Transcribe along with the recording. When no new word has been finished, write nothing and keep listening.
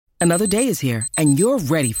Another day is here, and you're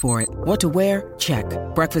ready for it. What to wear? Check.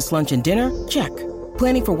 Breakfast, lunch, and dinner? Check.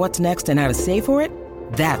 Planning for what's next and how to save for it?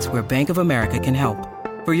 That's where Bank of America can help.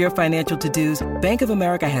 For your financial to-dos, Bank of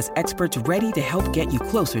America has experts ready to help get you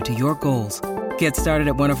closer to your goals. Get started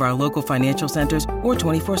at one of our local financial centers or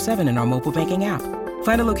 24/7 in our mobile banking app.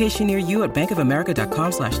 Find a location near you at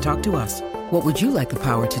bankofamerica.com/talktous. What would you like the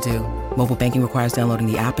power to do? Mobile banking requires downloading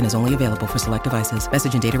the app and is only available for select devices.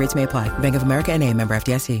 Message and data rates may apply. Bank of America N.A., member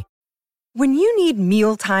FDIC. When you need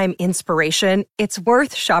mealtime inspiration, it's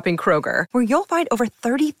worth shopping Kroger, where you'll find over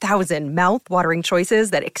 30,000 mouth-watering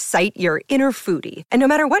choices that excite your inner foodie. And no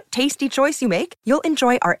matter what tasty choice you make, you'll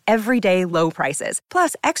enjoy our everyday low prices,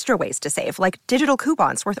 plus extra ways to save, like digital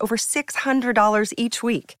coupons worth over $600 each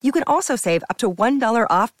week. You can also save up to $1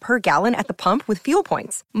 off per gallon at the pump with fuel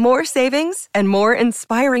points. More savings and more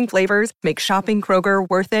inspiring flavors make shopping Kroger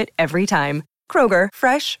worth it every time. Kroger,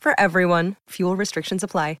 fresh for everyone. Fuel restrictions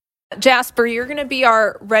apply. Jasper, you're going to be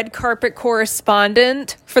our red carpet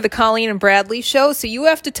correspondent for the Colleen and Bradley show. So you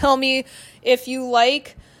have to tell me if you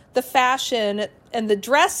like the fashion and the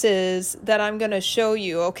dresses that I'm going to show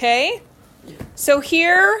you, okay? So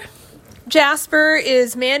here, Jasper,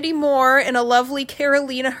 is Mandy Moore in a lovely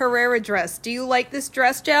Carolina Herrera dress. Do you like this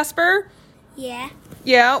dress, Jasper? Yeah.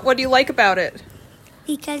 Yeah? What do you like about it?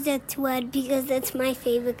 Because it's red, because it's my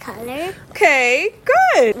favorite color. Okay,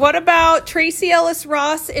 good. What about Tracy Ellis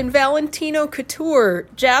Ross and Valentino Couture?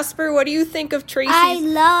 Jasper, what do you think of Tracy? I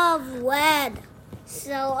love red.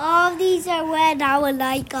 So all of these are red. I would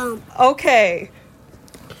like them. Okay.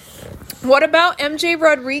 What about MJ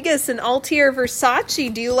Rodriguez and Altier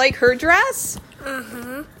Versace? Do you like her dress?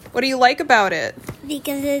 Uh-huh. What do you like about it?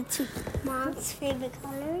 Because it's Mom's favorite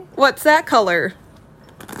color. What's that color?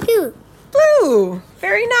 Blue. Blue.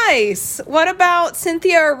 Very nice. What about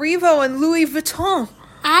Cynthia Erivo and Louis Vuitton?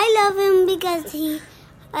 I love him because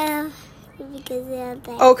because they're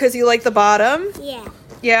there. Oh, because you like the bottom? Yeah.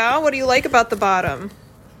 Yeah? What do you like about the bottom?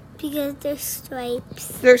 Because they're stripes.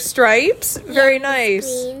 They're stripes? Very nice.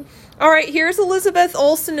 Green. All right, here's Elizabeth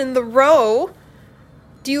Olsen in the row.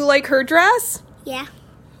 Do you like her dress? Yeah.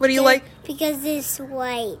 What do you like? Because it's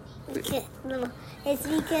white. It's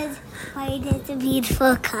because white is a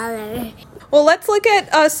beautiful color. Well, let's look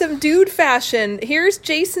at some dude fashion. Here's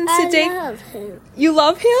Jason Sudeikis. I love him. You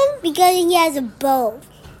love him? Because he has a bow.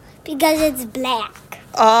 Because it's black.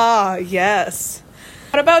 Ah, yes.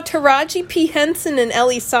 What about Taraji P. Henson and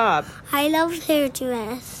Ellie Saab? I love their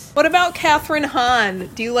dress. What about Catherine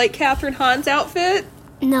Hahn? Do you like Catherine Hahn's outfit?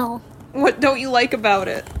 No. What don't you like about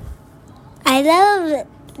it? I love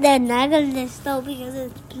the necklace though because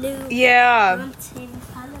it's blue. Yeah. Mom's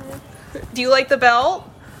favorite color. Do you like the belt?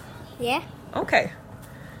 Yeah. Okay.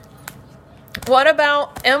 What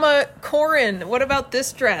about Emma Corrin? What about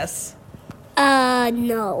this dress?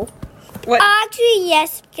 No. What? Actually,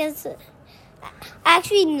 yes, because...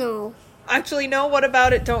 Actually, no. Actually, no. What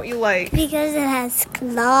about it don't you like? Because it has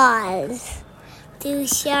claws. 2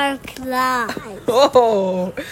 sharp claws. Oh.